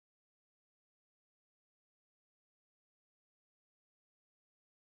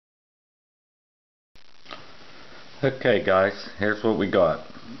Okay guys, here's what we got.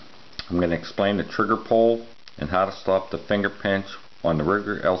 I'm going to explain the trigger pull and how to stop the finger pinch on the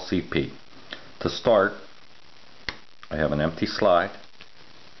Ruger LCP. To start, I have an empty slide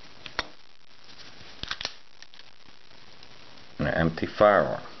and an empty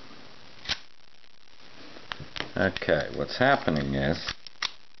firearm. Okay, what's happening is,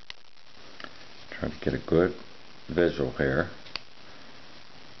 try to get a good visual here,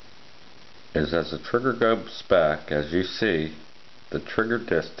 is as the trigger goes back, as you see, the trigger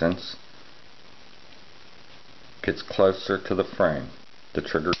distance gets closer to the frame, the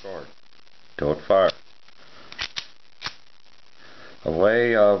trigger guard, till it fires. A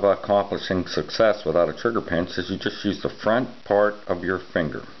way of accomplishing success without a trigger pinch is you just use the front part of your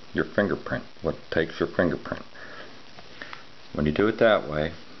finger, your fingerprint, what takes your fingerprint. When you do it that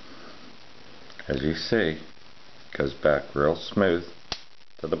way, as you see, it goes back real smooth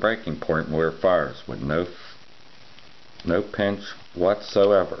to the breaking point where it fires with no pinch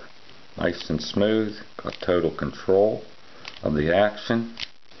whatsoever. Nice and smooth, got total control of the action.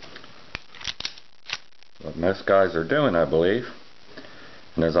 What most guys are doing, I believe,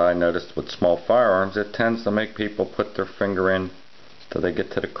 and as I noticed with small firearms, it tends to make people put their finger in till they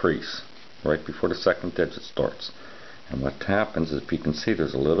get to the crease, right before the second digit starts. And what happens is, if you can see,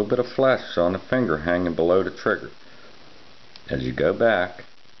 there's a little bit of flesh on the finger hanging below the trigger. As you go back,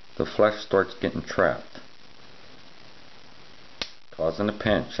 the flesh starts getting trapped, causing a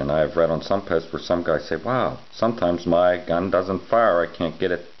pinch. And I've read on some posts where some guys say, wow, sometimes my gun doesn't fire, I can't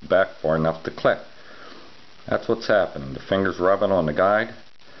get it back far enough to click. That's what's happening. The finger's rubbing on the guide,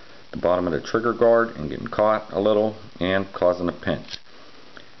 the bottom of the trigger guard, and getting caught a little and causing a pinch.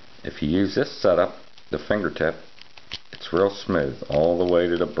 If you use this setup, the fingertip, it's real smooth all the way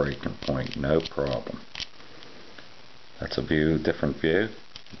to the breaking point, no problem. That's a different view,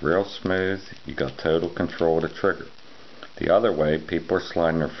 real smooth, you got total control of the trigger. The other way, people are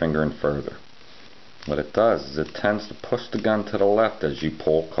sliding their finger in further. What it does is it tends to push the gun to the left as you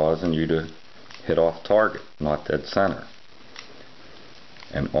pull, causing you to hit off target, not dead center,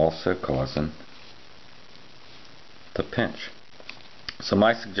 and also causing the pinch. So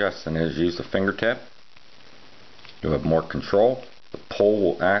my suggestion is use the fingertip. You'll have more control. The pull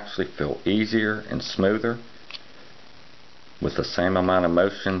will actually feel easier and smoother with the same amount of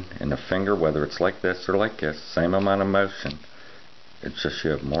motion in the finger, whether it's like this or like this, same amount of motion. It's just you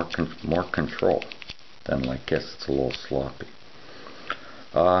have more control than like this. It's a little sloppy.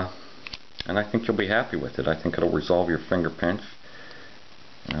 And I think you'll be happy with it. I think it'll resolve your finger pinch.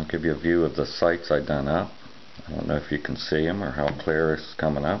 And I'll give you a view of the sights I done up. I don't know if you can see them or how clear it's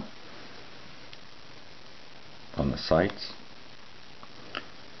coming up on the sights.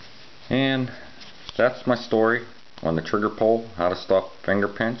 And that's my story on the trigger pull, how to stop finger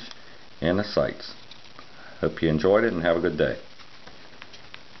pinch, and the sights. Hope you enjoyed it and have a good day.